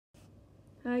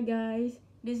Hi guys,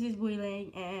 this is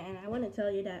Wheeling, and I want to tell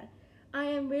you that I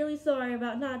am really sorry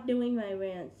about not doing my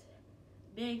rants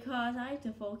because I have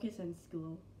to focus on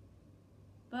school.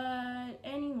 But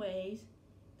anyways,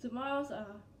 tomorrow's a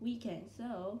weekend,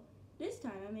 so this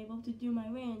time I'm able to do my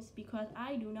rants because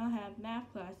I do not have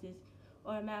math classes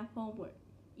or math homework.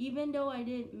 Even though I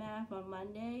did math on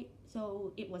Monday,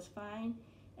 so it was fine,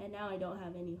 and now I don't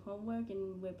have any homework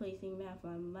and we're placing math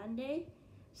on Monday.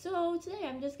 So today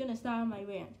I'm just gonna start on my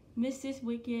rant. Mrs.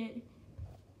 Wicket,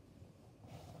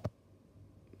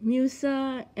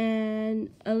 Musa, and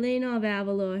Elena of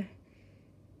Avalor.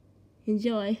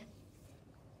 Enjoy.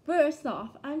 First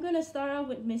off, I'm gonna start off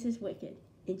with Mrs. Wicket.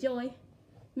 Enjoy.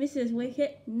 Mrs.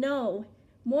 Wicket? No.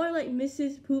 More like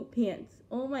Mrs. Poop Pants.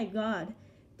 Oh my god.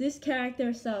 This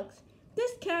character sucks.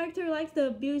 This character likes to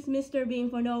abuse Mr. Bean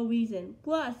for no reason.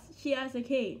 Plus, she has a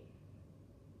cane.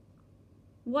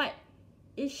 What?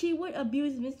 If she would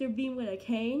abuse Mr. Bean with a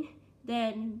cane,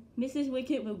 then Mrs.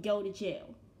 Wicket will go to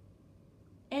jail.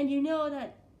 And you know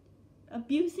that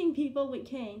abusing people with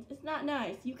canes is not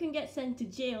nice. You can get sent to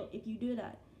jail if you do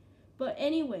that. But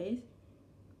anyways,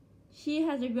 she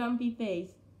has a grumpy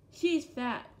face. She's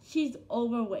fat. She's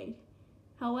overweight.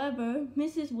 However,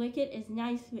 Mrs. Wicket is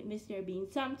nice with Mr. Bean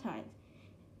sometimes.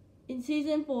 In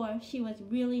season 4, she was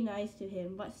really nice to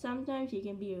him, but sometimes she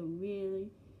can be a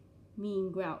really mean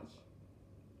grouch.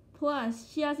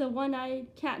 Plus, she has a one-eyed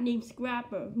cat named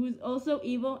Scrapper, who's also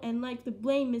evil and likes to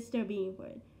blame Mr. Bean for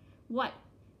it. What?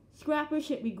 Scrapper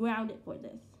should be grounded for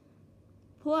this.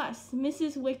 Plus,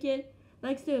 Mrs. Wicket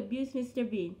likes to abuse Mr.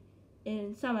 Bean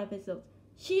in some episodes.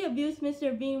 She abused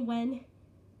Mr. Bean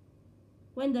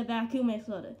when the vacuum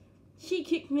exploded. She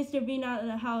kicked Mr. Bean out of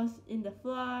the house in the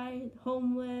fly,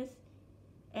 homeless,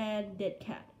 and dead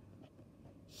cat.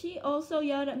 She also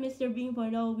yelled at Mr. Bean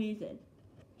for no reason.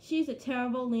 She's a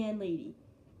terrible landlady.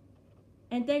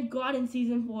 And thank God in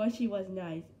season 4 she was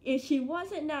nice. If she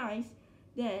wasn't nice,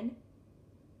 then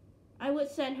I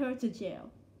would send her to jail.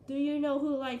 Do you know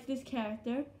who likes this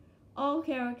character? All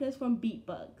characters from Beat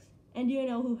Bugs. And do you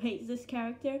know who hates this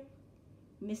character?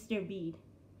 Mr. Bean.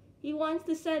 He wants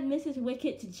to send Mrs.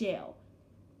 Wicket to jail.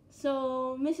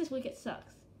 So Mrs. Wicket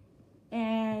sucks.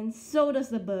 And so does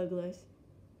the burglars.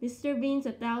 Mr. Bean's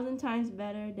 1,000 times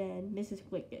better than Mrs.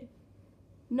 Wicket.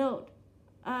 Note,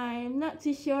 I'm not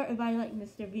too sure if I like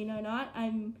Mr. Bean or not.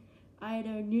 I'm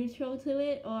either neutral to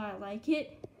it or I like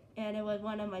it. And it was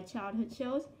one of my childhood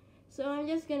shows. So I'm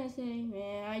just gonna say,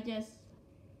 man, I just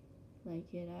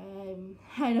like it.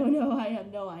 I don't know. I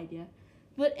have no idea.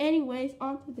 But anyways,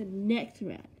 on to the next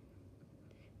rant.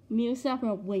 Musa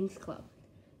from Winx Club.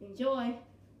 Enjoy.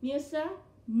 Musa?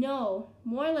 No.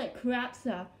 More like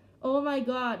Crapsa. Oh my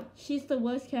god. She's the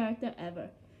worst character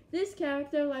ever. This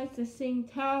character likes to sing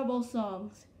terrible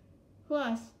songs.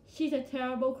 Plus, she's a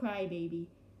terrible crybaby.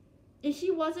 If she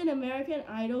wasn't American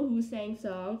Idol who sang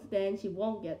songs, then she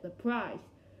won't get the prize.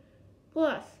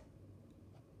 Plus,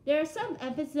 there are some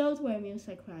episodes where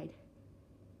Musa cried.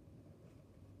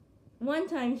 One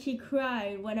time she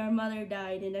cried when her mother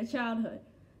died in her childhood.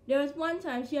 There was one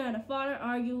time she and her father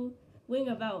arguing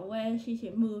about where she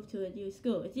should move to a new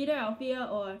school. It's either Althea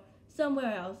or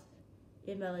somewhere else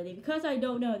in Melody, because I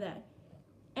don't know that.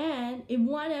 And in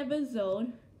one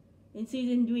episode, in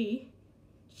season 3,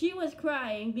 she was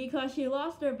crying because she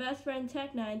lost her best friend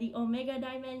Tekna in the Omega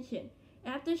Dimension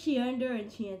after she earned her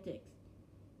Enchantix.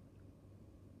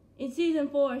 In season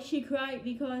 4, she cried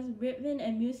because Ribbon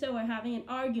and Musa were having an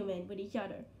argument with each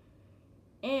other.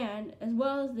 And, as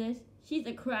well as this, she's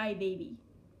a crybaby.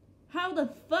 How the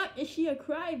fuck is she a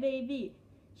crybaby?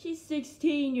 She's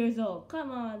 16 years old. Come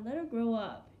on, let her grow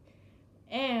up.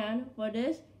 And for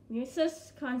this,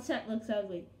 Musa's concept looks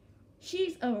ugly.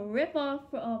 She's a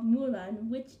ripoff of Mulan,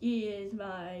 which is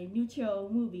my neutral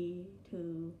movie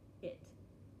to it.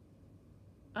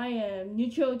 I am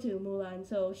neutral to Mulan,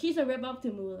 so she's a ripoff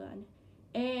to Mulan.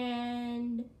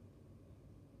 And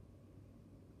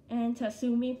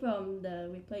Tatsumi from the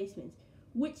Replacements,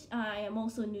 which I am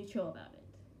also neutral about it.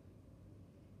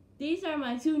 These are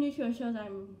my two neutral shows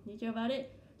I'm neutral about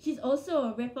it. She's also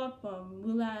a ripoff from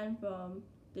Mulan from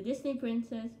the Disney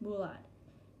Princess Mulan,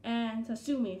 and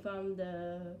Tatsumi from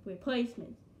the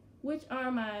Replacements, which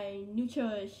are my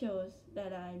neutral shows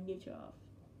that I'm neutral of.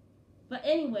 But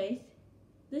anyways,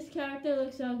 this character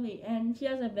looks ugly, and she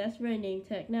has a best friend named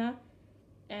Tekna,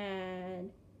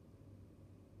 and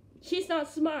she's not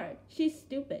smart. She's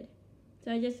stupid.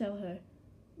 So I just tell her,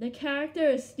 the character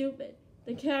is stupid.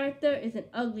 The character is an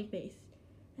ugly face.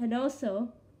 And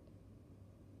also,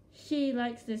 she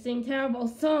likes to sing terrible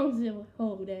songs the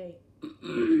whole day.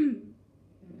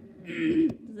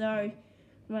 Sorry.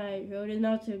 My throat is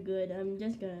not so good. I'm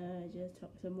just gonna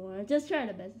talk some more. I'm just trying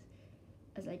the best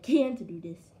as I can to do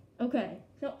this. Okay,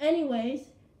 so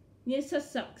anyways, Musa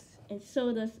sucks, and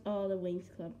so does all the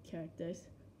Winx Club characters.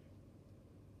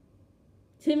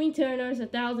 Timmy Turner's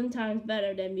 1,000 times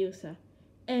better than Musa.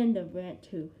 End of rant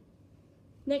 2.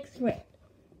 Next rant.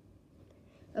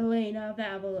 Elena of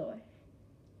Avalor.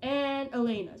 And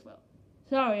Elena as well.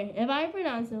 Sorry, if I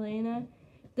pronounce Elena,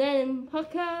 then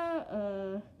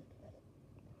Hukka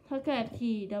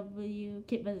FTW,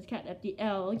 Kit vs. Cat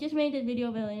FDL, just made this video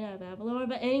of Elena of Avalor,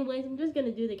 but anyways, I'm just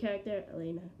gonna do the character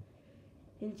Elena.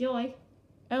 Enjoy.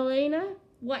 Elena?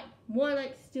 What? More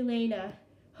like Stelena.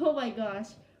 Oh my gosh,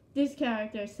 this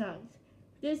character sucks.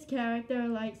 This character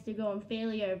likes to go on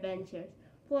failure adventures.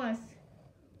 Plus,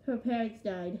 her parents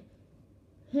died.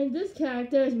 And this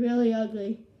character is really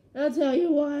ugly. I'll tell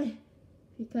you why.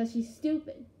 Because she's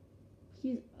stupid.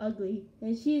 She's ugly.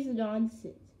 And she's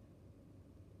nonsense.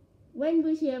 When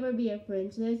will she ever be a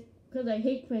princess? Because I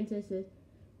hate princesses.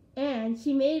 And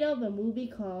she made up a movie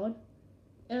called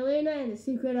Elena and the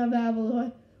Secret of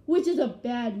Avalor, which is a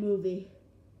bad movie.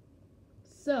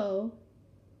 So,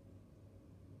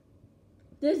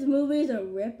 this movie is a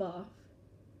ripoff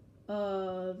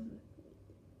of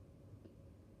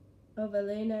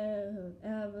Elena of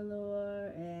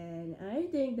Avalor, and I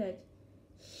think that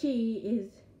she is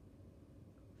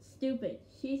stupid.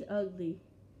 She's ugly.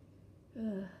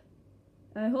 Ugh.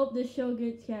 I hope this show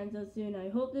gets canceled soon. I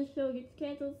hope this show gets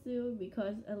canceled soon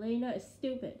because Elena is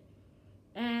stupid.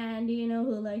 And do you know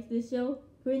who likes this show?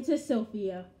 Princess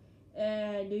Sophia.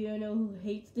 And do you know who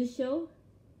hates this show?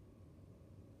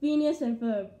 Phineas and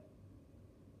Ferb.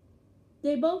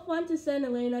 They both want to send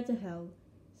Elena to hell.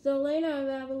 So Elena of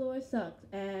Avalor sucks,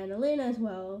 and Elena as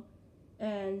well,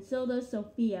 and so does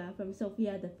Sophia from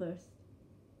Sophia the First.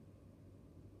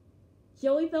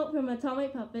 Joey felt from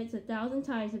Atomic Puppets 1,000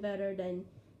 times better than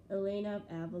Elena of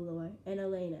Avalor and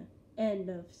Elena. End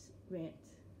of rant.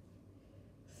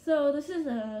 So this is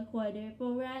a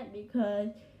quadruple rant because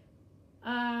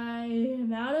I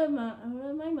am out of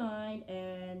my mind,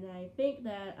 and I think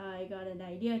that I got an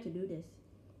idea to do this.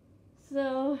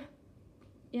 So,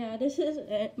 yeah, this is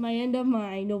my end of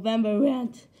my November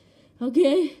rant.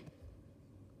 Okay?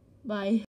 Bye.